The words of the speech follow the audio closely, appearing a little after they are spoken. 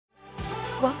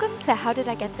Welcome to How Did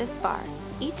I Get This Far?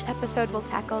 Each episode will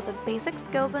tackle the basic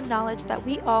skills and knowledge that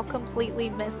we all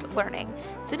completely missed learning.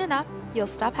 Soon enough, you'll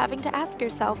stop having to ask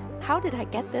yourself, how did I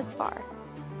get this far?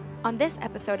 On this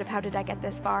episode of How Did I Get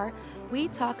This Far, we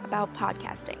talk about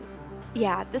podcasting.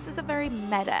 Yeah, this is a very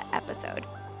meta episode.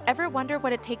 Ever wonder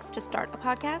what it takes to start a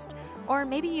podcast? Or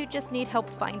maybe you just need help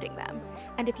finding them.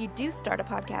 And if you do start a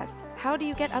podcast, how do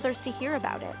you get others to hear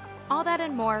about it? All that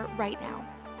and more right now.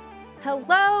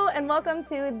 Hello and welcome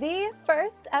to the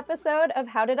first episode of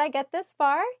How Did I Get This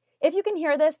Far? If you can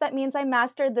hear this, that means I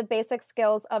mastered the basic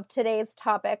skills of today's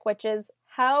topic, which is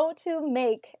how to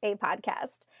make a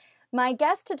podcast. My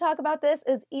guest to talk about this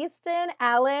is Easton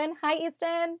Allen. Hi,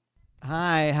 Easton.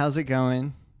 Hi, how's it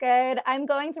going? Good. I'm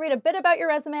going to read a bit about your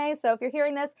resume, so if you're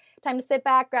hearing this, time to sit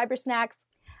back, grab your snacks.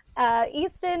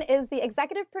 Easton is the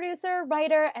executive producer,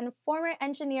 writer, and former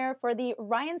engineer for the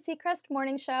Ryan Seacrest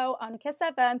Morning Show on KISS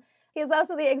FM. He is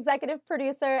also the executive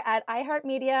producer at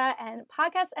iHeartMedia and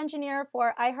podcast engineer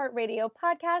for iHeartRadio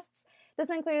podcasts. This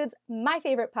includes my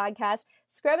favorite podcast,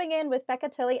 Scrubbing In with Becca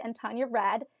Tilley and Tanya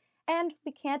Rad. And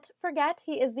we can't forget,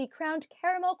 he is the crowned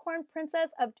Caramel Corn Princess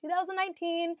of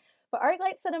 2019 for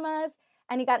ArcLight Cinemas.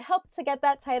 And he got help to get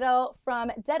that title from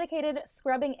dedicated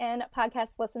Scrubbing In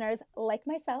podcast listeners like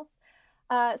myself.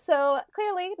 So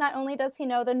clearly, not only does he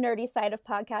know the nerdy side of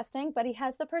podcasting, but he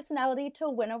has the personality to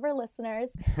win over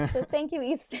listeners. So thank you,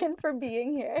 Easton, for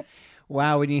being here.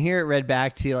 Wow, when you hear it read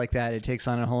back to you like that, it takes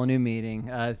on a whole new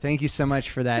meaning. Thank you so much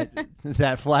for that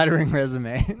that flattering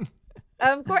resume.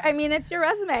 Of course. I mean, it's your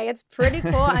resume. It's pretty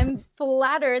cool. I'm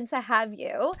flattered to have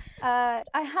you. I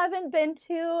haven't been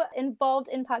too involved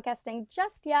in podcasting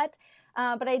just yet,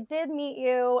 but I did meet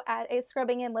you at a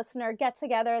Scrubbing In listener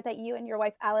get-together that you and your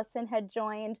wife Allison had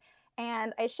joined,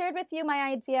 and I shared with you my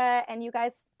idea, and you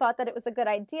guys thought that it was a good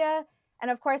idea.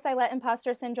 And of course, I let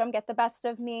imposter syndrome get the best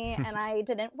of me, and I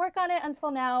didn't work on it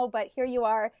until now, but here you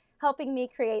are, helping me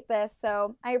create this.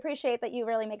 So I appreciate that you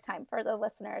really make time for the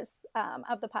listeners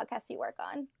of the podcast you work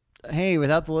on. Hey,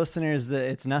 without the listeners,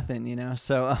 it's nothing, you know?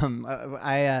 So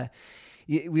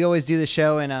we always do the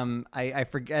show, and I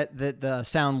forget that the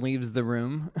sound leaves the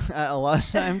room a lot of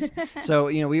times. So,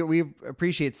 you know, we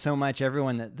appreciate so much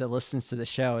everyone that listens to the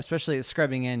show, especially the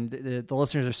Scrubbing In. The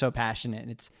listeners are so passionate, and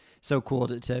it's so cool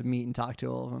to meet and talk to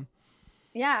all of them.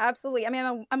 Yeah, absolutely. I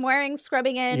mean, I'm wearing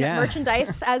Scrubbing In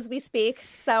merchandise as we speak.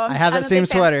 So I have that same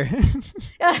sweater.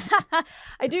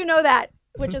 I do know that,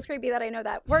 which is creepy that I know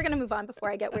that. We're going to move on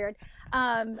before I get weird.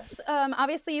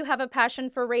 Obviously, you have a passion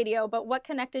for radio, but what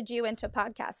connected you into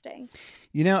podcasting?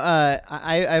 You know,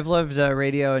 I've loved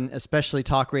radio, and especially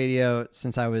talk radio,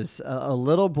 since I was a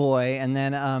little boy. And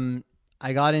then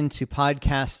I got into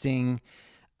podcasting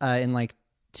in like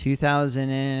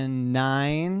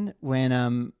 2009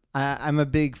 when I'm a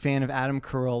big fan of Adam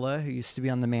Carolla, who used to be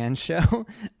on The Man Show.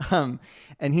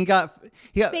 And he got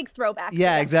big throwback.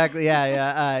 Yeah, exactly.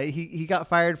 Yeah. He got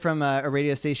fired from a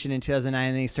radio station in 2009,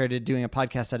 and then he started doing a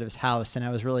podcast out of his house. And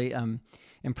I was really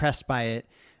impressed by it.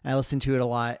 And I listened to it a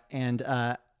lot. And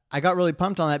I got really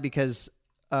pumped on that because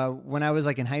when I was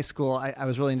like in high school, I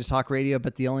was really into talk radio,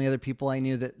 but the only other people I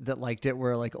knew that liked it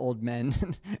were like old men.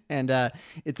 And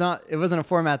it wasn't a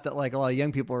format that like a lot of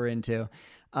young people were into.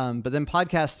 But then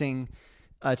podcasting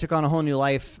took on a whole new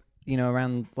life, you know,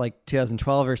 around like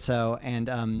 2012 or so. And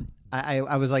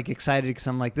I was like excited because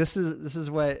I'm like, this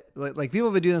is what like people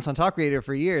have been doing this on talk radio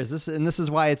for years. This is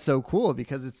why it's so cool,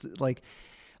 because it's like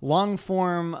long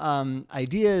form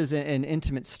ideas and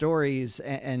intimate stories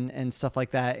and stuff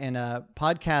like that. And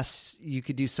podcasts, you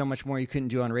could do so much more you couldn't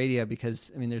do on radio,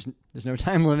 because I mean, there's no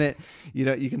time limit. You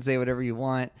know, you can say whatever you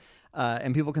want,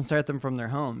 and people can start them from their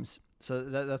homes. So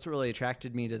that's what really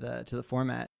attracted me to the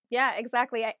format. Yeah,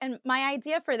 exactly. And my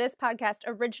idea for this podcast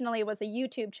originally was a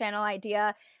YouTube channel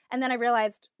idea. And then I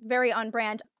realized, very on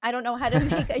brand, I don't know how to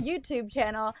make a YouTube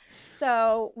channel.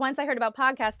 So once I heard about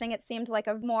podcasting, it seemed like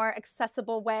a more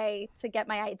accessible way to get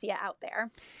my idea out there.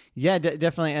 Yeah,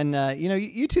 definitely. And, you know,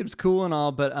 YouTube's cool and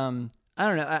all, but I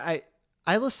don't know.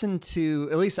 I listen to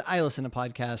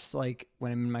podcasts like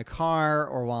when I'm in my car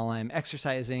or while I'm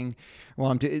exercising,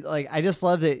 while I'm doing, like, I just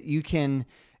love that you can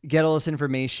get all this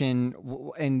information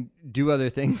and do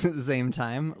other things at the same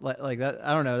time. Like that.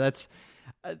 I don't know.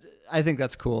 I think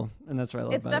that's cool. And that's what I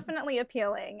love about it. It's definitely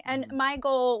appealing. And my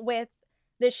goal with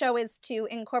this show is to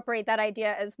incorporate that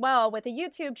idea as well with a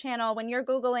YouTube channel. When you're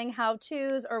Googling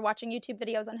how-tos or watching YouTube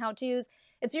videos on how-tos,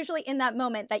 it's usually in that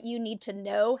moment that you need to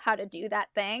know how to do that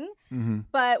thing. Mm-hmm.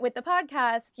 But with the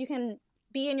podcast, you can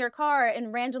be in your car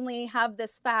and randomly have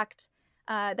this fact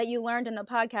that you learned in the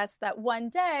podcast that one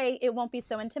day it won't be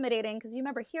so intimidating because you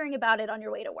remember hearing about it on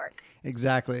your way to work.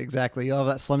 Exactly. You'll have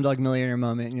that Slumdog Millionaire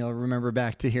moment and you'll remember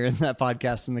back to hearing that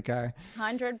podcast in the car.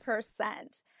 100%.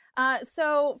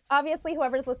 So obviously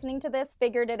whoever's listening to this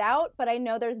figured it out, but I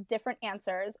know there's different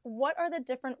answers. What are the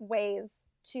different ways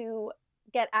to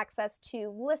get access to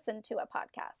listen to a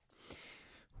podcast?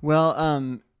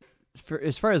 Well,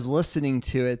 as far as listening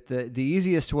to it, the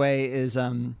easiest way is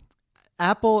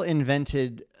Apple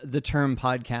invented the term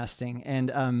podcasting,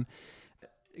 and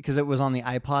because it was on the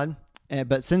iPod.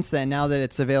 But since then, now that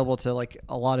it's available to like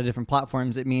a lot of different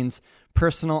platforms, it means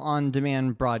personal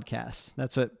on-demand broadcast.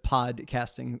 That's what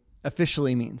podcasting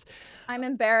officially means. I'm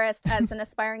embarrassed as an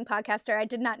aspiring podcaster. I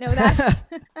did not know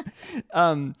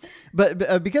that.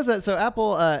 But because of that, so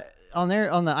Apple on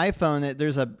the iPhone,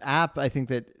 there's an app I think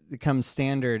that comes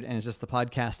standard, and it's just the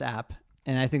podcast app.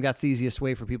 And I think that's the easiest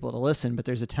way for people to listen. But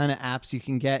there's a ton of apps you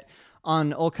can get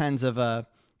on all kinds of.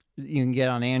 You can get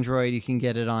on Android. You can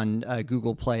get it on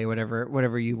Google Play,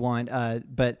 whatever you want.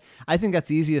 But I think that's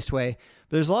the easiest way.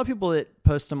 But there's a lot of people that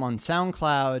post them on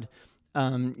SoundCloud.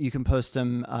 You can post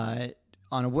them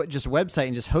on just a website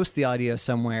and just host the audio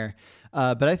somewhere.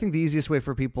 But I think the easiest way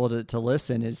for people to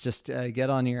listen is just get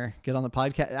on the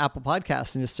podcast, Apple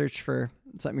Podcasts, and just search for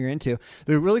something you're into.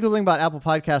 The really cool thing about Apple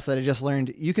Podcasts that I just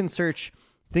learned, you can search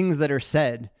things that are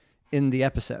said in the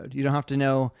episode. You don't have to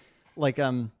know, like,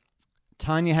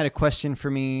 Tanya had a question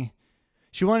for me.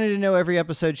 She wanted to know every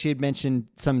episode she had mentioned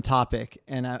some topic.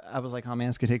 And I was like, oh man,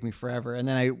 it's gonna take me forever. And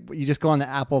then you just go on the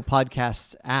Apple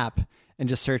Podcasts app and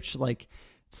just search like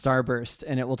Starburst,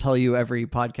 and it will tell you every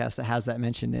podcast that has that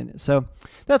mentioned in it. So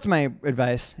that's my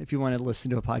advice. If you want to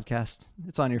listen to a podcast,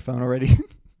 it's on your phone already.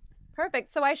 Perfect.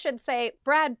 So I should say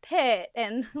Brad Pitt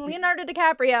and Leonardo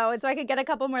DiCaprio, and so I could get a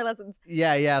couple more lessons.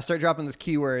 Yeah. Start dropping those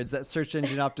keywords, that search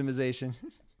engine optimization.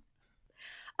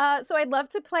 So I'd love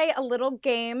to play a little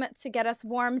game to get us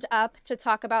warmed up to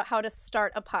talk about how to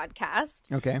start a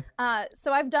podcast. Okay.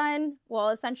 So I've done,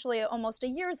 essentially almost a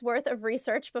year's worth of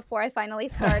research before I finally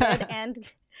started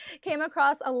and came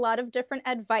across a lot of different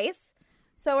advice.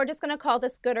 So we're just going to call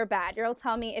this good or bad. You'll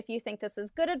tell me if you think this is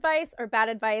good advice or bad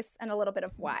advice and a little bit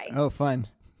of why. Oh, fun.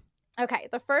 Okay,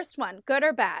 the first one, good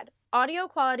or bad. Audio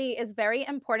quality is very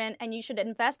important and you should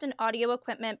invest in audio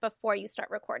equipment before you start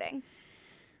recording.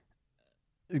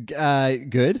 Good.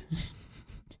 Good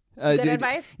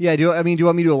advice? Yeah. Do you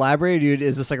want me to elaborate, or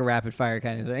is this like a rapid fire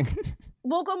kind of thing?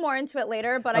 We'll go more into it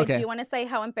later, but okay. I do want to say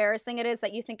how embarrassing it is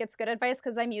that you think it's good advice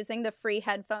because I'm using the free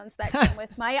headphones that came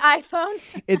with my iPhone.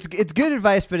 It's good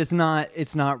advice, but it's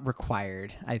not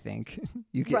required, I think.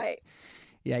 You can, right.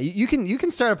 Yeah, you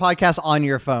can start a podcast on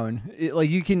your phone.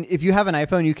 You can, if you have an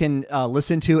iPhone, you can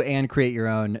listen to and create your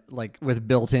own, like with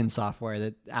built-in software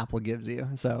that Apple gives you.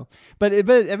 So, but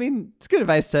I mean, it's good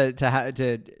advice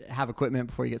to have equipment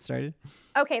before you get started.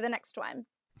 Okay, the next one.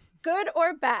 Good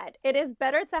or bad? It is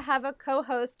better to have a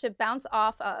co-host to bounce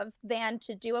off of than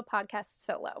to do a podcast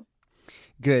solo.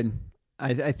 Good.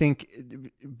 I think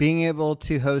being able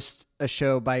to host a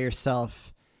show by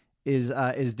yourself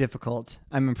is difficult.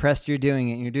 I'm impressed you're doing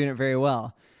it and you're doing it very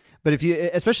well. But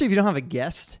especially if you don't have a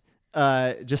guest,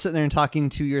 just sitting there and talking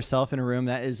to yourself in a room,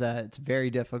 that is it's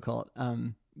very difficult.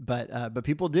 But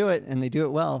people do it and they do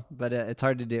it well, but it's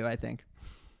hard to do, I think.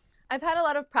 I've had a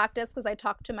lot of practice because I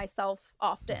talk to myself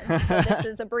often. So this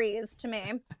is a breeze to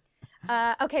me.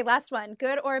 Okay, last one.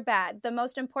 Good or bad? The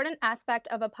most important aspect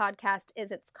of a podcast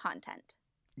is its content.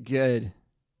 Good.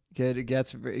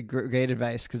 That's great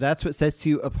advice, because that's what sets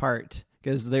you apart.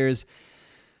 Because we host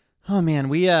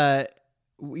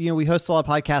a lot of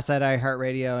podcasts at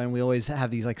iHeartRadio, and we always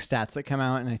have these like stats that come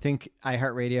out, and I think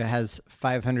iHeartRadio has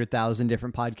 500,000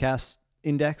 different podcasts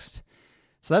indexed.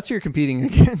 So that's who you're competing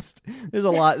against. There's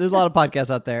a lot of podcasts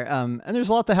out there, and there's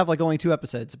a lot that have like only 2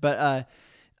 episodes. But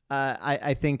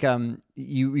I think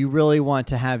you really want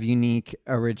to have unique,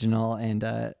 original,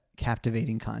 and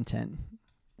captivating content.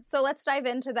 So let's dive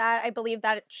into that. I believe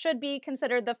that it should be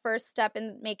considered the first step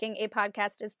in making a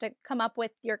podcast is to come up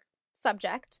with your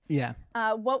subject. Yeah.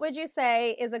 What would you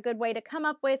say is a good way to come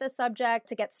up with a subject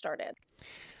to get started?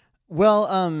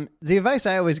 Well, the advice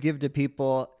I always give to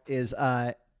people is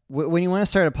when you want to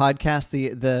start a podcast,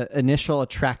 the initial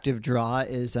attractive draw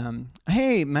is,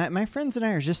 hey, my friends and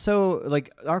I are just so, like,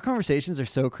 our conversations are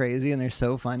so crazy and they're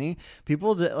so funny.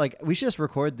 People we should just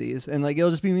record these, and like, it'll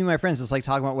just be me and my friends just like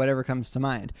talking about whatever comes to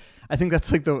mind. I think that's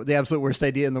like the absolute worst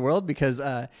idea in the world, because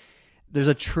there's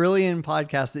a trillion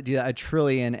podcasts that do that,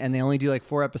 and they only do like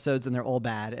 4 episodes and they're all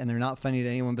bad and they're not funny to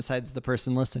anyone besides the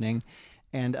person listening.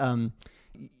 And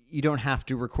You don't have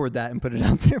to record that and put it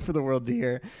out there for the world to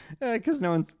hear, because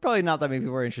probably not that many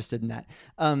people are interested in that.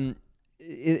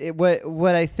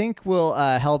 What I think will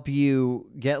help you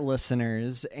get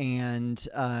listeners and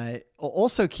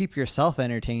also keep yourself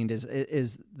entertained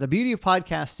is the beauty of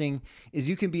podcasting is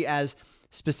you can be as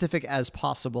specific as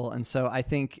possible. And so I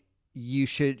think you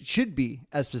should be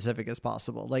as specific as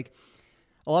possible. Like,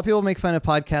 a lot of people make fun of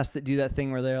podcasts that do that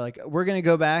thing where they're like, we're going to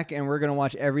go back and we're going to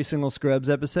watch every single Scrubs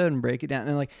episode and break it down.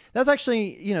 And like, that's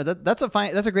actually, that's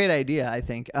a great idea, I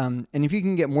think. And if you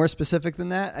can get more specific than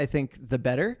that, I think the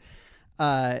better.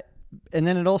 And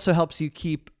then it also helps you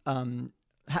keep,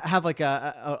 have like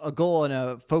a goal and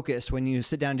a focus when you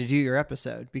sit down to do your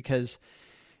episode, because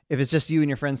if it's just you and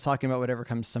your friends talking about whatever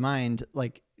comes to mind,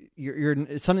 like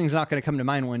something's not going to come to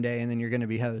mind one day and then you're going to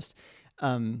be host.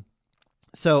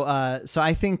 So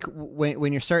I think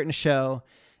when you're starting a show,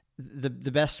 the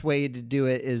best way to do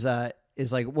it is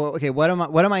like, well, okay, what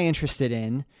am I interested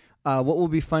in? What will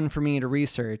be fun for me to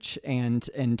research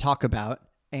and talk about?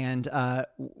 And,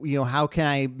 how can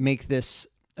I make this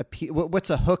what's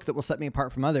a hook that will set me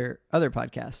apart from other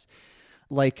podcasts?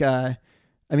 Like, I'm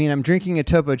drinking a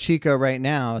Topo Chico right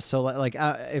now. So like,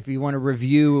 if you want to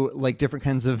review like different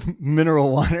kinds of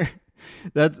mineral water,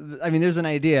 there's an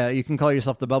idea. You can call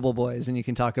yourself the Bubble Boys and you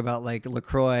can talk about like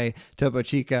LaCroix, Topo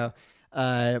Chico,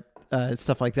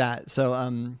 stuff like that. So,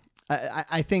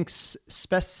 I think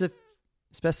specificity,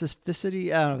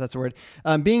 I don't know if that's a word,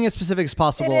 being as specific as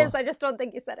possible. It is. I just don't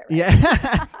think you said it right.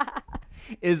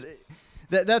 Yeah.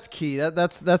 That's key.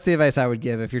 That's the advice I would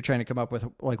give if you're trying to come up with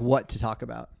like what to talk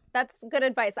about. That's good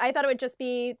advice. I thought it would just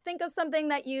be, think of something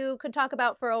that you could talk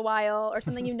about for a while or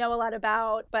something you know a lot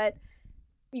about, but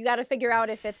you got to figure out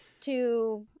if it's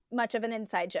too much of an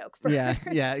inside joke. Yeah,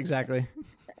 exactly.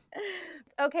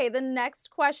 Okay, the next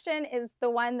question is the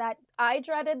one that I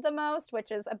dreaded the most,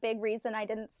 which is a big reason I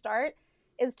didn't start,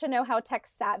 is to know how tech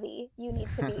savvy you need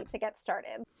to be to get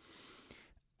started.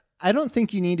 I don't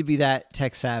think you need to be that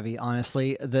tech savvy,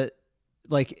 honestly.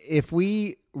 If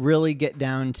we really get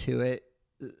down to it,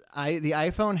 the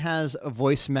iPhone has a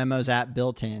voice memos app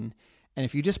built in. And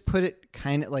if you just put it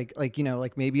kind of like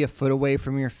maybe a foot away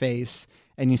from your face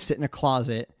and you sit in a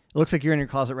closet, it looks like you're in your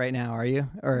closet right now. Are you?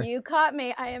 Or you caught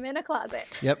me. I am in a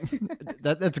closet. Yep.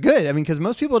 That's good. Because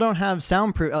most people don't have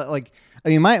soundproof.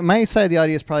 My side of the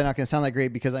audio is probably not going to sound that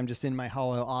great because I'm just in my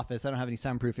hollow office. I don't have any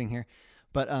soundproofing here,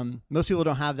 but most people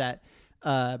don't have that.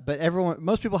 But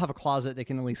most people have a closet they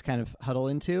can at least kind of huddle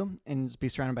into and be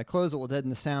surrounded by clothes that will deaden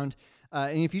the sound.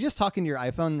 And if you just talk into your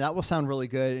iPhone, that will sound really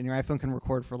good, and your iPhone can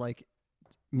record for like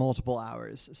multiple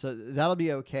hours. So that'll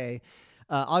be okay.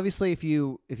 Obviously, if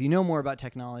you know more about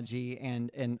technology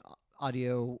and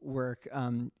audio work,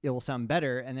 it will sound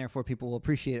better, and therefore people will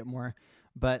appreciate it more.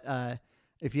 But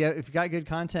if you got good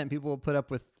content, people will put up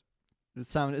with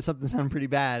something sound pretty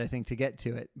bad, I think, to get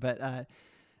to it. But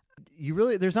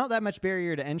there's not that much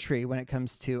barrier to entry when it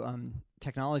comes to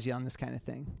technology on this kind of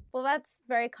thing. Well, that's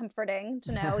very comforting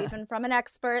to know, even from an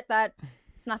expert, that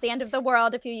it's not the end of the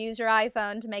world if you use your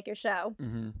iPhone to make your show.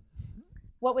 Mm-hmm.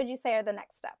 What would you say are the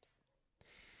next steps?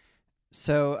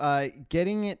 So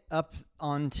getting it up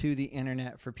onto the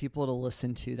internet for people to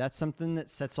listen to, that's something that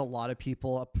sets a lot of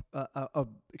people up,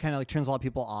 kind of like turns a lot of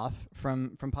people off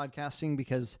from podcasting,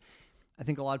 because I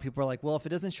think a lot of people are like, well, if it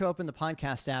doesn't show up in the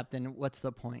podcast app, then what's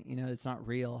the point? It's not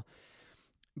real.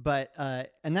 But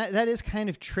and that is kind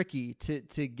of tricky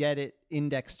to get it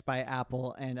indexed by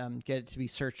Apple and get it to be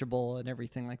searchable and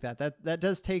everything like that. That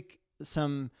does take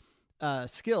some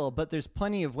skill, but there's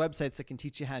plenty of websites that can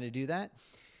teach you how to do that.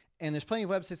 And there's plenty of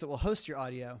websites that will host your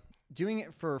audio. Doing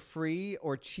it for free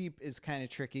or cheap is kind of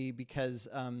tricky because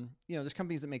there's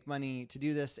companies that make money to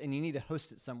do this, and you need to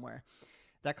host it somewhere.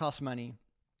 That costs money.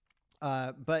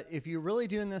 But if you're really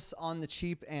doing this on the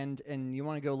cheap and you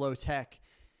want to go low tech,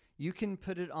 you can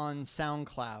put it on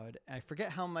SoundCloud. I forget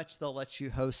how much they'll let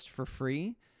you host for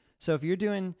free. So if you're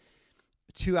doing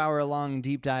 2-hour-long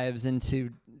deep dives into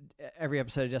every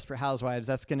episode of Desperate Housewives,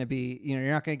 that's going to be, you're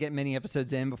not going to get many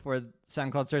episodes in before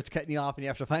SoundCloud starts cutting you off and you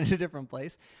have to find a different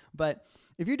place. But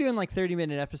if you're doing like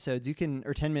 30-minute episodes, or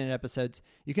 10-minute episodes,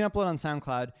 you can upload on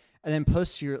SoundCloud and then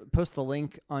post the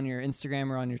link on your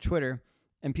Instagram or on your Twitter,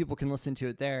 and people can listen to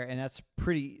it there. And that's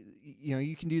pretty,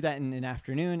 you can do that in an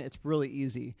afternoon. It's really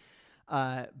easy.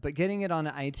 But getting it on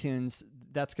iTunes,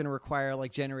 that's going to require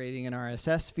like generating an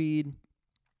RSS feed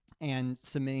and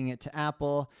submitting it to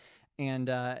Apple.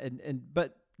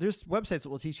 But there's websites that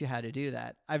will teach you how to do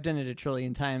that. I've done it a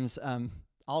trillion times.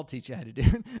 I'll teach you how to do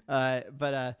it.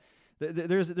 But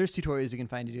there's tutorials you can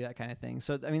find to do that kind of thing.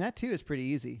 So, I mean, that too is pretty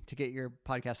easy to get your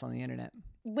podcast on the internet.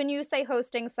 When you say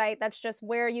hosting site, that's just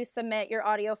where you submit your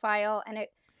audio file and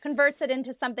it converts it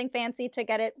into something fancy to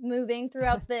get it moving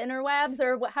throughout the interwebs,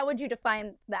 or how would you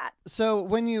define that? So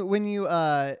when you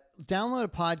download a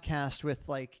podcast with,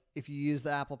 like, if you use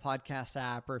the Apple Podcast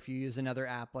app, or if you use another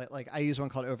app, like I use one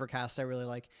called Overcast, I really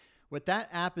like. What that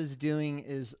app is doing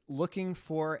is looking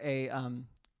for a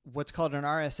what's called an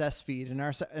RSS feed. An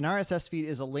RSS feed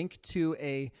is a link to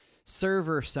a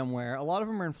server somewhere. A lot of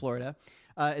them are in Florida.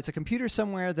 It's a computer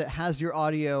somewhere that has your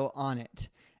audio on it.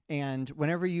 And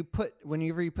whenever you put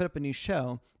up a new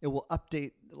show, it will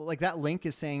update. Like, that link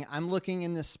is saying, I'm looking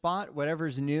in this spot.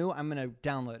 Whatever's new, I'm going to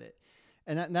download it.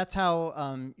 And that's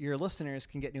how your listeners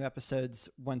can get new episodes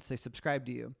once they subscribe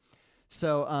to you.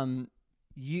 So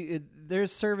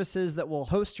there's services that will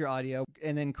host your audio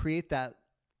and then create that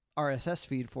RSS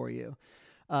feed for you.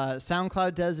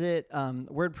 SoundCloud does it.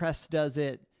 WordPress does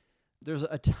it. There's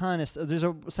a ton of. There's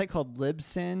a site called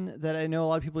Libsyn that I know a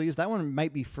lot of people use. That one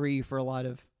might be free for a lot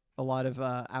of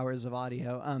hours of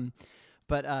audio.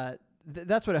 But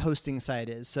that's what a hosting site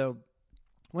is. So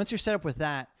once you're set up with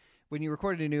that, when you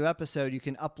record a new episode, you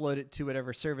can upload it to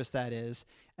whatever service that is,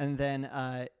 and then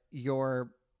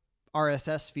your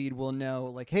RSS feed will know,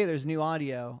 like, hey, there's new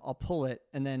audio. I'll pull it,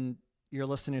 and then your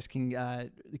listeners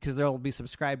can, because they'll be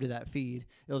subscribed to that feed,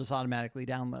 it'll just automatically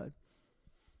download.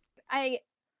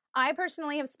 I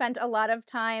personally have spent a lot of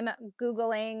time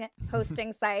Googling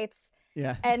hosting sites.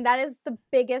 Yeah. And that is the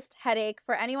biggest headache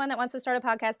for anyone that wants to start a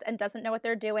podcast and doesn't know what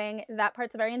they're doing. That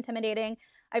part's very intimidating.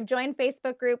 I've joined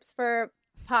Facebook groups for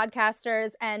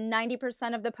podcasters, and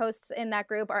 90% of the posts in that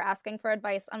group are asking for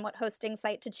advice on what hosting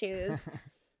site to choose.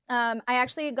 I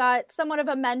actually got somewhat of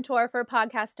a mentor for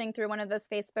podcasting through one of those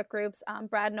Facebook groups,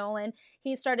 Brad Nolan.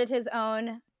 He started his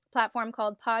own platform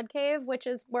called Podcave, which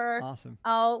is where Awesome.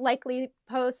 I'll likely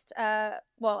post,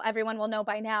 everyone will know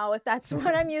by now if that's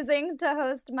what I'm using to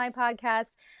host my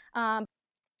podcast.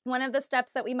 One of the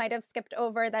steps that we might have skipped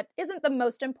over that isn't the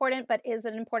most important, but is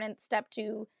an important step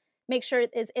to make sure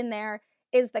it is in there,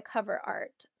 is the cover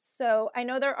art. So I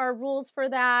know there are rules for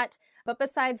that, but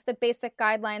besides the basic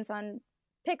guidelines on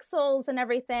pixels and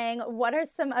everything, what are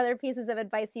some other pieces of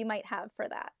advice you might have for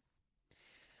that?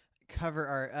 Cover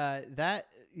art,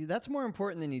 that's more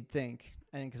important than you'd think,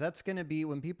 I think, because that's going to be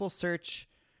when people search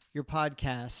your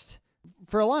podcast.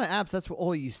 For a lot of apps, that's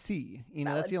all you see. You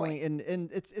know, Valid that's the point. only,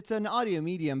 and it's an audio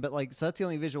medium, but so that's the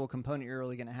only visual component you're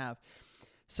really going to have.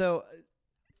 So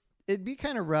it'd be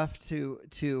kind of rough to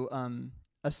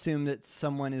assume that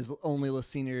someone is only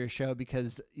listening to your show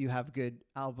because you have good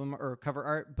album or cover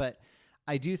art. But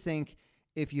I do think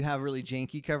if you have really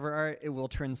janky cover art, it will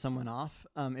turn someone off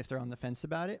if they're on the fence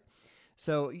about it.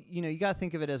 So, you know, you got to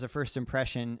think of it as a first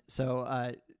impression.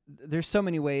 So there's so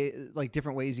many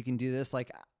different ways you can do this.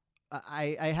 Like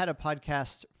I had a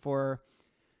podcast for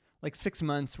like 6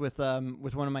 months with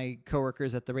one of my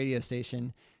coworkers at the radio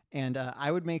station, and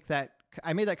I made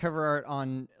that cover art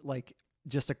on like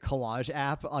just a collage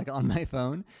app, like on my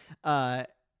phone. You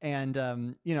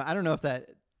know, I don't know if that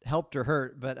helped or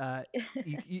hurt, but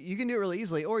you can do it really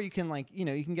easily, or you can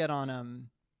you can get on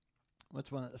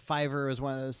Fiverr is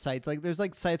one of those sites. Like there's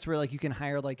like sites where like you can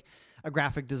hire like a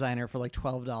graphic designer for like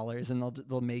 $12, and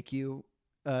they'll make you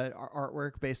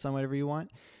artwork based on whatever you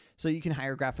want. So you can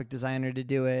hire a graphic designer to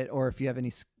do it, or if you have any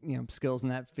skills in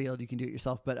that field, you can do it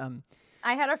yourself. But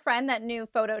I had a friend that knew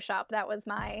Photoshop. That was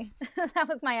my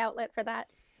outlet for that.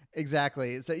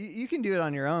 Exactly. So you can do it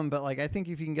on your own, but like I think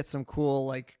if you can get some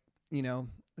cool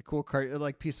a cool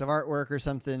piece of artwork or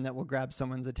something that will grab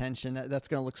someone's attention, that's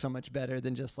going to look so much better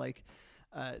than just like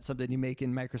something you make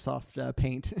in Microsoft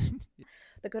Paint.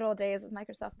 The good old days of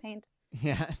Microsoft Paint.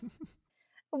 Yeah.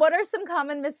 What are some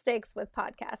common mistakes with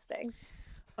podcasting?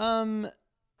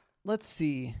 Let's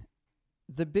see.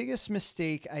 The biggest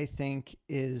mistake, I think,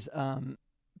 is not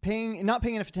paying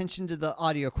enough attention to the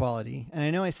audio quality. And I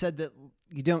know I said that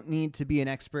you don't need to be an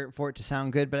expert for it to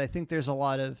sound good, but I think there's a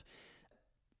lot of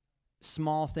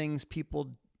small things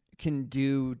people can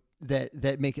do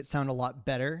that make it sound a lot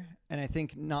better. And I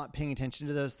think not paying attention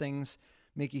to those things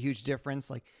make a huge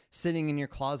difference. Like sitting in your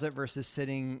closet versus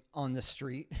sitting on the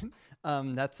street.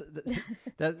 That's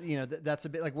a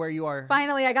bit like where you are.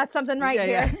 Finally, I got something right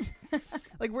here. Yeah.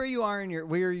 Like where you are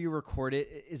where you record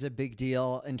it is a big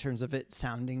deal in terms of it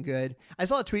sounding good. I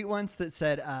saw a tweet once that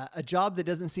said a job that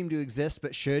doesn't seem to exist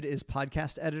but should is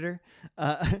podcast editor.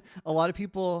 A lot of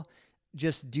people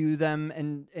just do them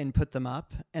and put them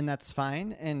up, and that's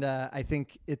fine. And I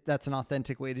think that's an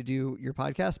authentic way to do your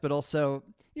podcast, but also,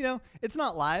 it's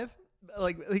not live.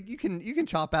 like you can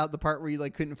chop out the part where you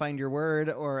like couldn't find your word,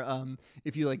 or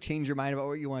if you like change your mind about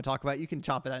what you want to talk about, you can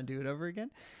chop it out and do it over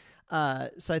again.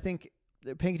 So I think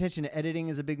paying attention to editing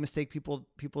is a big mistake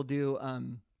people do.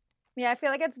 Yeah, I feel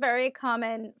like it's very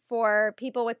common for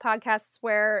people with podcasts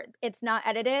where it's not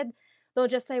edited. They'll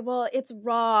just say, well, it's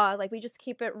raw. Like, we just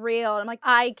keep it real. And I'm like,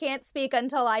 I can't speak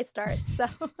until I start. So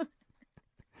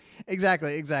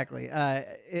Exactly.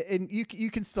 And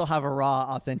you can still have a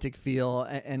raw, authentic feel,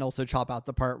 and also chop out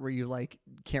the part where you like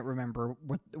can't remember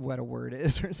what a word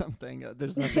is or something.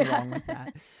 There's nothing wrong with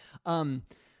that.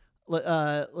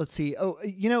 Let's see. Oh,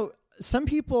 some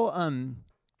people.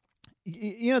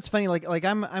 It's funny. Like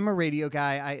I'm a radio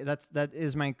guy. That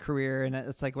is my career, and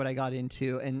it's like what I got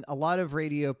into. And a lot of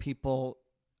radio people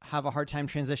have a hard time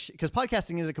transition because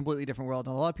podcasting is a completely different world,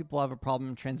 and a lot of people have a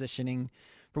problem transitioning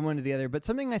from one to the other. But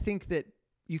something I think that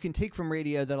you can take from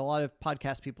radio that a lot of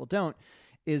podcast people don't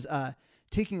is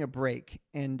taking a break.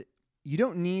 And you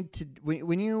don't need to,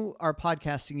 when you are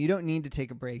podcasting, you don't need to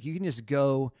take a break. You can just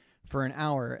go for an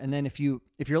hour. And then if you're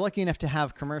lucky enough to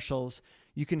have commercials,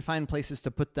 you can find places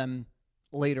to put them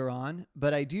later on.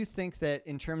 But I do think that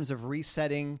in terms of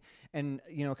resetting and,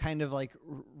 kind of like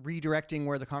redirecting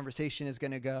where the conversation is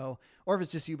going to go, or if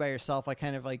it's just you by yourself, like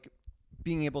kind of like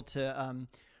being able to,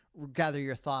 gather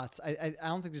your thoughts. I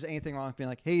don't think there's anything wrong with being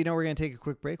like, hey, we're going to take a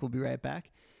quick break. We'll be right back.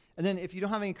 And then if you don't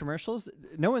have any commercials,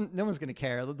 no one's going to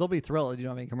care. They'll be thrilled if you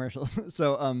don't have any commercials.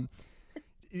 So,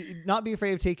 not be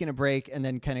afraid of taking a break and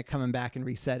then kind of coming back and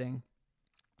resetting.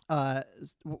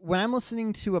 When I'm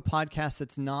listening to a podcast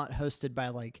that's not hosted by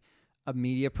like a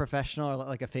media professional or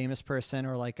like a famous person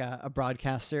or like a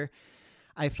broadcaster,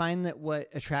 I find that what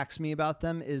attracts me about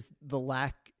them is the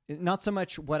lack, not so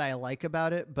much what I like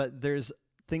about it, but there's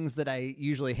things that I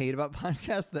usually hate about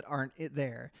podcasts that aren't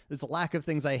there. There's a lack of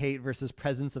things I hate versus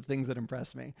presence of things that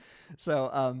impress me.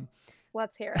 So,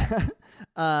 let's hear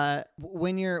it.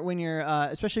 When you're,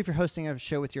 especially if you're hosting a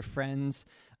show with your friends,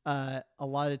 a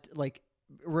lot of like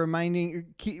reminding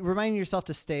yourself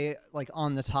to stay like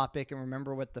on the topic and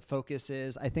remember what the focus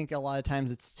is. I think a lot of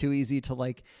times it's too easy to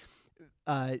like,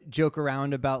 joke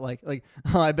around about like,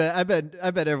 oh, I bet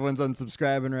everyone's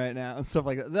unsubscribing right now and stuff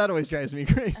like that. That always drives me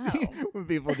crazy when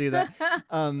people do that.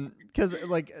 Cause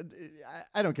like,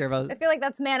 I don't care about it. I feel like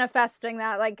that's manifesting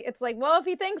that. Like, it's like, well, if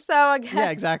you think so, I guess. Yeah,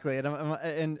 exactly. And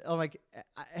I'm like,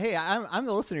 hey, I'm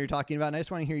the listener you're talking about, and I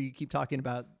just want to hear you keep talking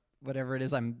about whatever it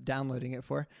is I'm downloading it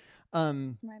for.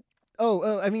 Right.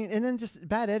 Oh, I mean, and then just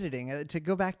bad editing, to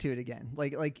go back to it again.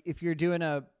 Like if you're doing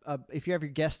if you have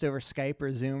your guest over Skype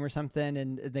or Zoom or something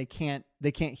and they can't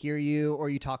hear you, or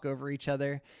you talk over each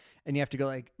other and you have to go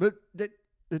like,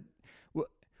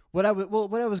 what I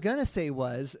was going to say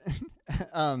was,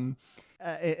 and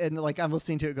like, I'm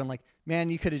listening to it going like, man,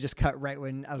 you could have just cut right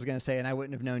when I was going to say, and I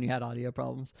wouldn't have known you had audio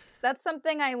problems. That's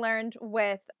something I learned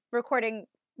with recording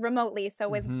remotely. So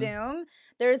with Zoom,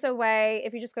 there's a way,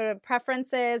 if you just go to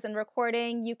preferences and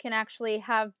recording, you can actually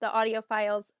have the audio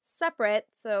files separate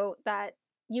so that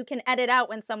you can edit out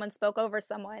when someone spoke over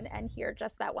someone and hear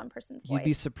just that one person's voice. You'd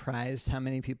be surprised how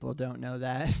many people don't know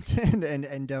that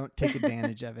and don't take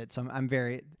advantage of it. So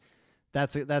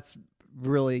that's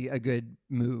really a good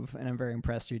move, and I'm very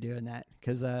impressed you're doing that,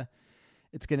 because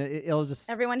it'll just,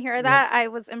 everyone hear that? I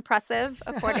was impressive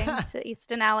according to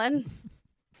Easton Allen.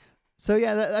 So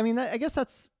yeah, I guess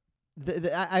that's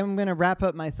I'm going to wrap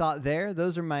up my thought there.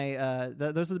 Those are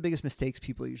those are the biggest mistakes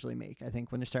people usually make, I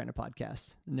think, when they're starting a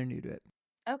podcast and they're new to it.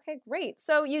 Okay, great.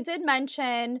 So you did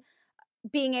mention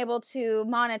being able to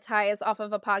monetize off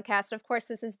of a podcast. Of course,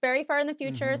 this is very far in the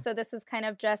future, so this is kind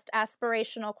of just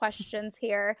aspirational questions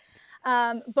here.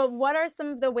 But what are some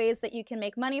of the ways that you can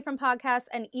make money from podcasts?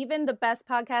 And even the best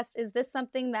podcast, is this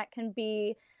something that can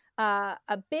be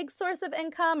a big source of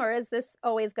income, or is this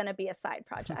always going to be a side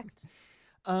project?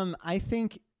 I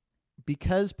think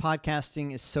because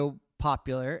podcasting is so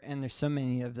popular and there's so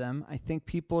many of them, I think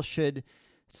people should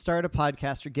start a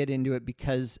podcast or get into it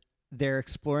because they're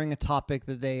exploring a topic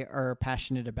that they are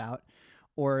passionate about,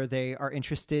 or they are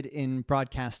interested in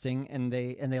broadcasting and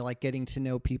they like getting to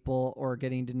know people or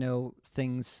getting to know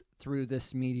things through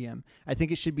this medium. I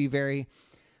think it should be very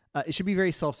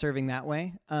self-serving that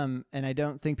way. And I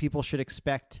don't think people should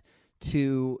expect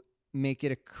to make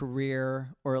it a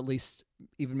career, or at least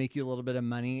even make you a little bit of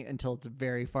money until it's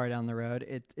very far down the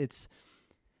road. It's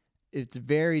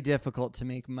very difficult to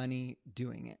make money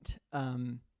doing it.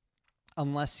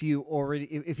 Unless you already,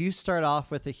 if you start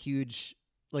off with if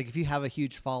you have a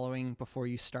huge following before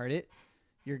you start it,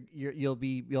 you'll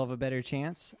have a better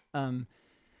chance. I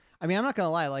mean, I'm not going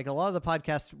to lie. Like, a lot of the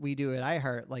podcasts we do at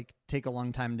iHeart, like, take a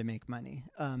long time to make money.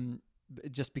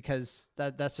 just because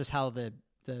that's just how the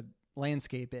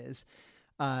landscape is.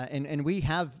 And we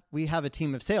have a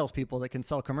team of salespeople that can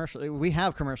sell commercials. We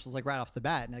have commercials like right off the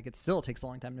bat, and like it still takes a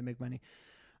long time to make money.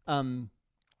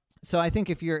 So I think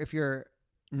if you're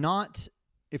not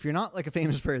like a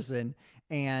famous person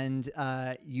and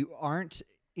you aren't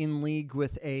in league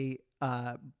with a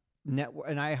network,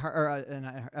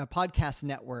 a podcast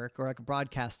network or like a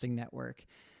broadcasting network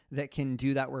that can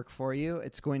do that work for you,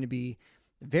 it's going to be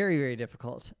very, very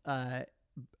difficult.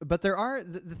 But there are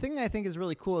the thing that I think is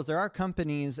really cool is there are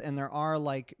companies and there are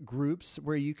like groups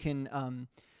where you can,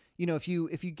 if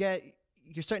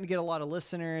you're starting to get a lot of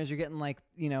listeners, you're getting like,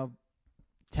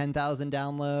 10,000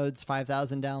 downloads,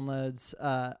 5,000 downloads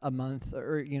a month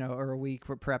or a week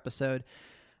per episode.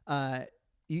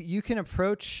 You can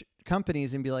approach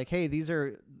companies and be like, hey,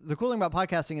 the cool thing about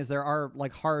podcasting is there are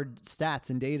like hard stats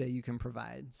and data you can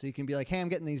provide. So you can be like, hey, I'm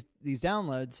getting these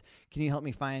downloads. Can you help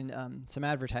me find some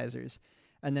advertisers?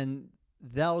 And then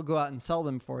they'll go out and sell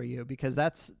them for you, because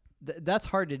that's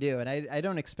hard to do. And I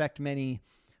don't expect many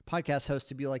podcast hosts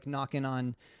to be like knocking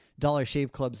on Dollar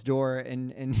Shave Club's door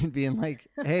and being like,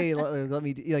 hey, let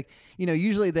me do,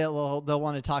 usually they'll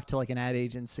want to talk to like an ad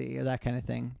agency or that kind of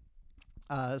thing.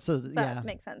 That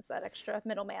makes sense. That extra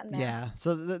middleman there. Yeah.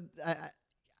 So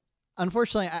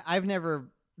unfortunately, I've never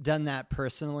done that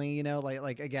personally.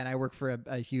 Like again, I work for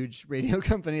a huge radio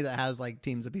company that has like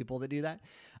teams of people that do that.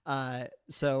 But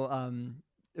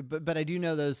I do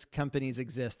know those companies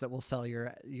exist that will sell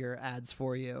your ads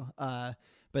for you. But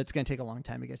it's going to take a long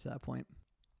time to get to that point.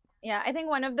 Yeah, I think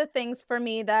one of the things for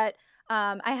me that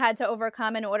I had to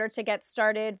overcome in order to get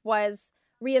started was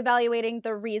reevaluating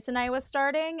the reason I was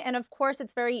starting. And of course,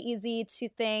 it's very easy to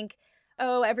think,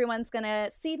 oh, everyone's going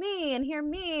to see me and hear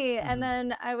me. Mm-hmm. And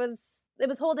then it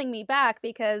was holding me back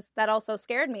because that also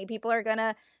scared me. People are going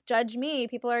to judge me.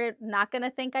 People are not going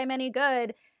to think I'm any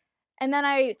good. And then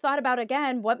I thought about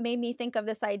again, what made me think of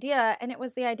this idea? And it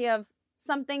was the idea of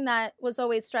something that was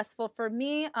always stressful for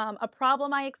me, a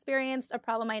problem I experienced, a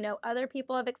problem I know other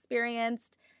people have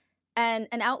experienced, and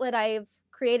an outlet I've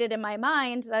created in my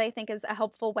mind that I think is a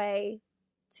helpful way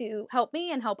to help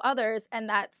me and help others. And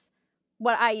that's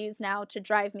what I use now to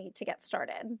drive me to get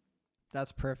started.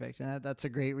 That's perfect. And that's a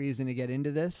great reason to get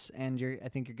into this. And I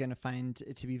think you're going to find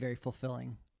it to be very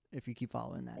fulfilling if you keep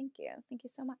following that. Thank you. Thank you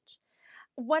so much.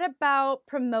 What about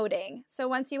promoting? So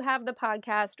once you have the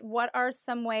podcast, what are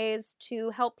some ways to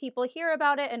help people hear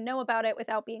about it and know about it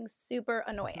without being super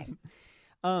annoying?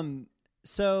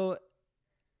 So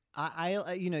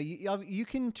you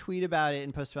can tweet about it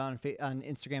and post about it on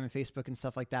Instagram and Facebook and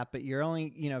stuff like that, but you're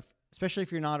only, especially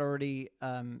if you're not already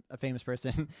a famous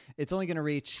person, it's only going to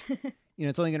reach,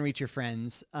 it's only going to reach your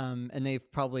friends, and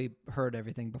they've probably heard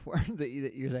everything before that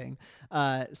you're saying.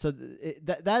 So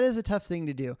that is a tough thing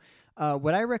to do.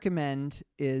 What I recommend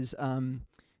is,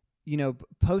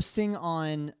 posting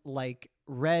on like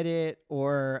Reddit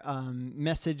or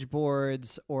message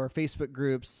boards or Facebook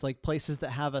groups, like places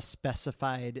that have a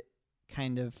specified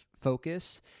kind of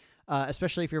focus,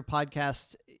 especially if your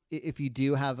podcast, if you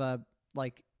do have a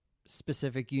like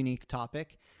specific unique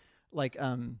topic, like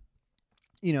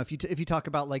if you talk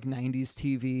about like 90s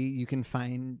TV, you can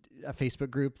find a Facebook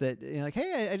group that like,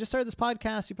 hey, I just started this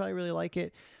podcast, you probably really like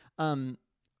it.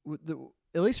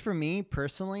 At least for me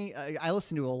personally, I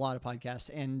listen to a lot of podcasts,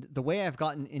 and the way I've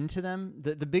gotten into them,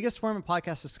 the biggest form of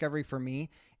podcast discovery for me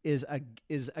is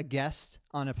a guest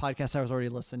on a podcast I was already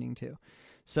listening to.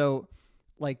 So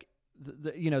like,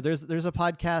 there's a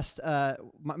podcast,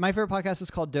 my favorite podcast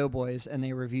is called Doughboys, and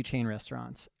they review chain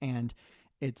restaurants, and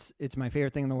it's my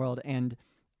favorite thing in the world. And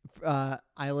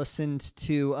I listened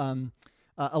to,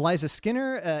 Eliza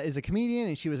Skinner is a comedian,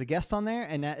 and she was a guest on there.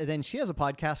 And then she has a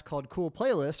podcast called Cool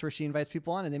Playlist, where she invites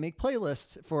people on and they make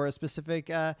playlists for a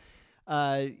specific,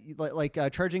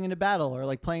 charging into battle or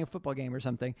like playing a football game or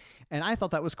something. And I thought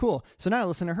that was cool. So now I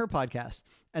listen to her podcast.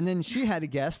 And then she had a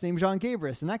guest named John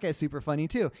Gabris, and that guy's super funny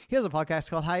too. He has a podcast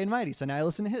called High and Mighty. So now I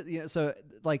listen to his, so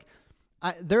like,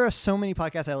 there are so many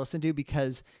podcasts I listen to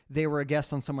because they were a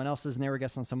guest on someone else's and they were a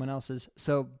guest on someone else's.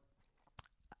 So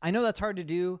I know that's hard to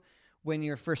do when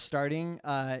you're first starting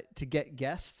to get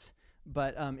guests,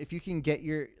 but if you can get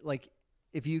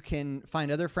if you can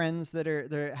find other friends that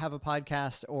have a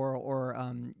podcast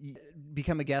or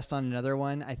become a guest on another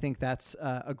one, I think that's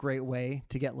a great way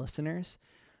to get listeners.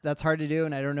 That's hard to do,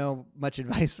 and I don't know much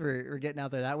advice for getting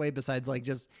out there that way besides like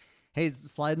just, hey,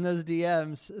 slide in those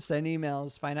DMs, send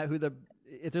emails, find out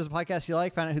if there's a podcast you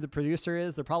like, find out who the producer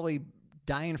is. They're probably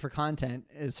dying for content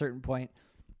at a certain point.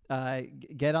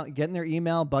 Get in their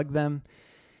email, bug them.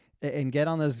 and get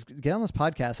on those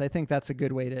podcasts. I think that's a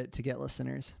good way to get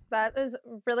listeners. That is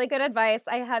really good advice.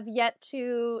 I have yet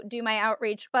to do my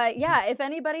outreach, but yeah, if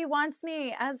anybody wants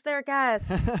me as their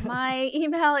guest, my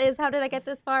email is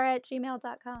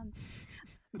howdidigеттhisfar@gmail.com.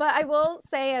 But I will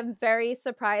say I'm very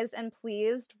surprised and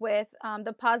pleased with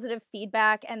the positive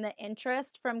feedback and the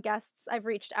interest from guests I've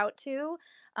reached out to,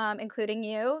 including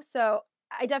you. So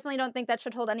I definitely don't think that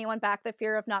should hold anyone back, the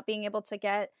fear of not being able to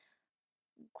get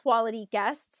quality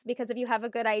guests, because if you have a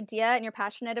good idea and you're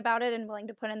passionate about it and willing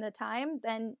to put in the time,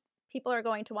 then people are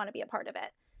going to want to be a part of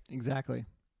it. Exactly.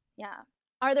 Yeah.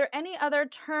 Are there any other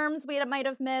terms we might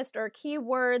have missed or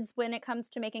keywords when it comes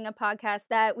to making a podcast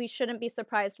that we shouldn't be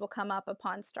surprised will come up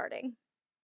upon starting?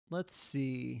 Let's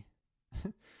see.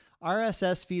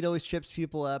 RSS feed always trips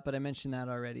people up, but I mentioned that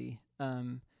already.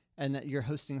 And that your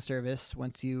hosting service,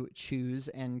 once you choose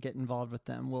and get involved with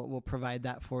them, will provide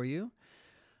that for you.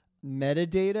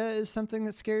 Metadata is something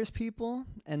that scares people,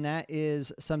 and that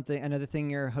is another thing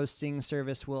your hosting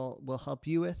service will help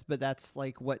you with, but that's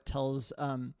like what tells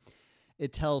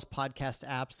it tells podcast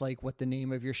apps like what the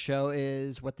name of your show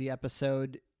is, what the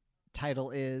episode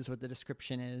title is, what the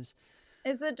description is.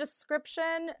 Is the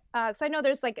description, because I know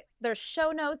there's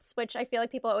show notes, which I feel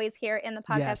like people always hear in the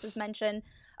podcast is mention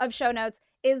of show notes.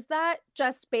 Is that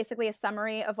just basically a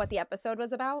summary of what the episode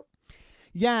was about?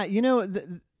 Yeah,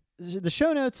 the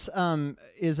show notes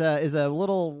is a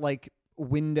little like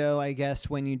window, I guess,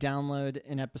 when you download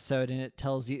an episode, and it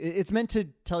tells you, it's meant to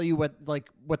tell you what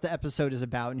the episode is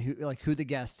about and who the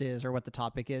guest is or what the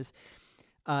topic is.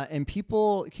 And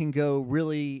people can go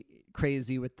really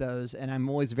crazy with those, and I'm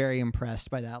always very impressed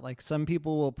by that. Like some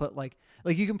people will put like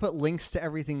you can put links to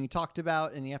everything you talked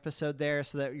about in the episode there,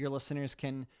 so that your listeners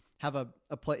can have a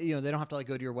play. They don't have to like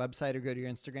go to your website or go to your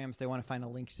Instagram if they want to find a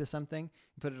link to something.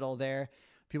 Put it all there.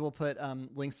 People put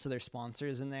links to their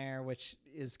sponsors in there, which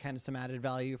is kind of some added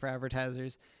value for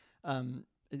advertisers.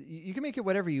 You can make it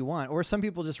whatever you want, or some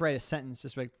people just write a sentence,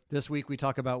 just like, "This week we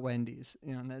talk about Wendy's,"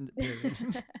 and then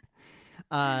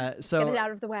so get it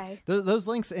out of the way. Those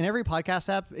links in every podcast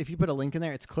app, if you put a link in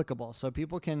there, it's clickable, so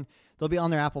people they'll be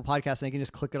on their Apple Podcast and they can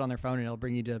just click it on their phone and it'll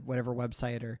bring you to whatever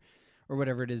website or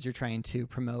whatever it is you're trying to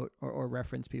promote or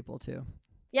reference people to.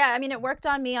 Yeah, I mean, it worked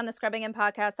on me on the Scrubbing In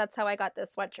podcast. That's how I got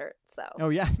this sweatshirt. So. Oh,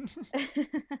 yeah.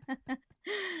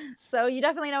 So you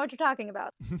definitely know what you're talking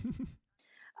about.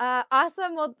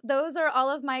 Awesome. Well, those are all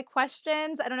of my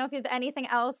questions. I don't know if you have anything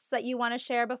else that you want to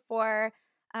share before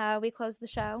we close the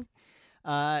show.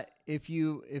 If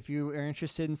you are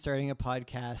interested in starting a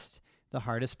podcast, the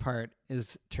hardest part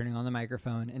is turning on the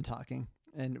microphone and talking.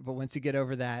 But once you get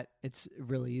over that, it's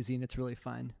really easy and it's really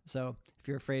fun. So if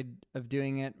you're afraid of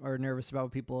doing it or nervous about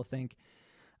what people will think,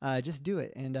 just do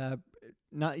it. And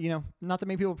not that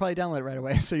many people will probably download it right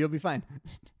away, so you'll be fine.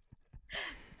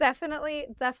 Definitely.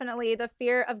 The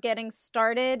fear of getting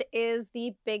started is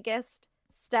the biggest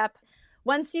step.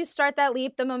 Once you start that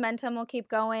leap, the momentum will keep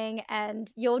going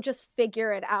and you'll just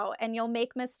figure it out. And you'll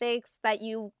make mistakes that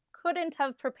you couldn't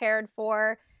have prepared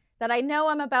for, that I know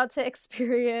I'm about to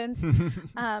experience.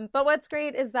 But what's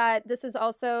great is that this is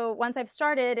also, once I've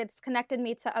started, it's connected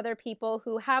me to other people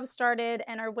who have started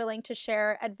and are willing to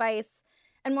share advice,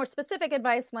 and more specific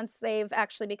advice once they've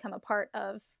actually become a part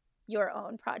of your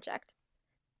own project.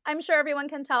 I'm sure everyone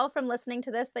can tell from listening to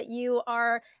this that you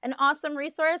are an awesome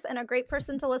resource and a great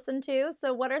person to listen to.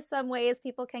 So what are some ways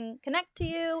people can connect to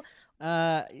you?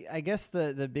 I guess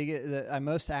I'm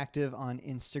most active on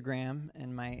Instagram,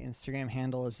 and my Instagram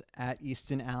handle is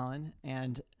 @EastonAllen,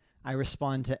 and I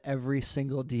respond to every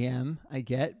single DM I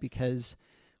get, because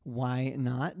why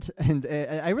not? And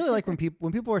I really like when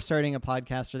people are starting a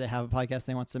podcast or they have a podcast and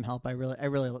they want some help. I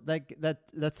really like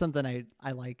that's something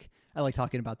I like. I like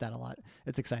talking about that a lot.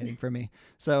 It's exciting for me.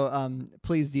 So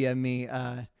please DM me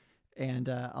and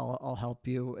I'll help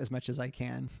you as much as I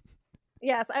can.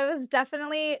 Yes, I was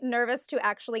definitely nervous to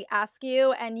actually ask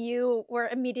you, and you were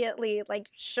immediately like,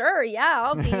 sure, yeah,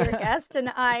 I'll be your guest.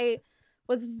 And I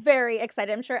was very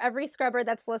excited. I'm sure every scrubber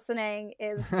that's listening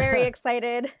is very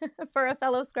excited for a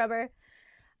fellow scrubber.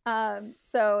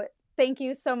 So thank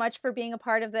you so much for being a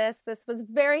part of this. This was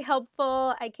very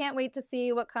helpful. I can't wait to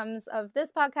see what comes of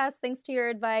this podcast, thanks to your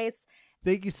advice.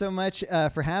 Thank you so much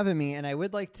for having me. And I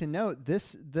would like to note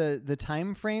the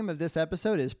time frame of this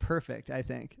episode is perfect. I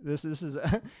think this is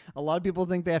a lot of people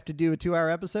think they have to do a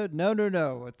 2-hour episode.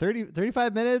 No.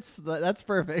 35 minutes. That's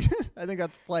perfect. I think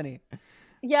that's plenty.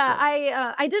 Yeah.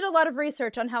 So. I did a lot of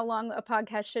research on how long a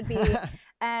podcast should be,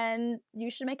 and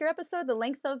you should make your episode the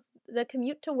length of the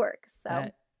commute to work. So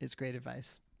that is great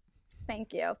advice.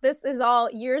 Thank you. This is all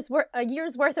a year's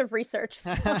worth of research.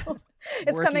 So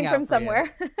it's coming from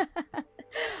somewhere.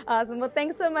 Awesome. Well,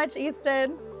 thanks so much,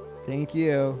 Easton. Thank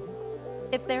you.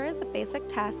 If there is a basic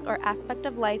task or aspect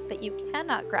of life that you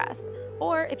cannot grasp,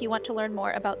 or if you want to learn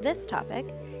more about this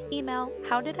topic, email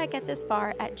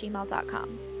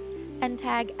howdidigetthisfar@gmail.com and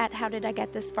tag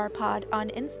 @howdidigetthisfarpod on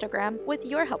Instagram with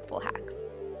your helpful hacks.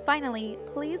 Finally,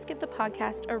 please give the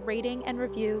podcast a rating and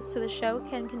review so the show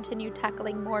can continue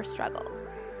tackling more struggles.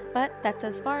 But that's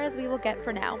as far as we will get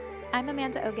for now. I'm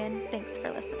Amanda Ogun. Thanks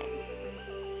for listening.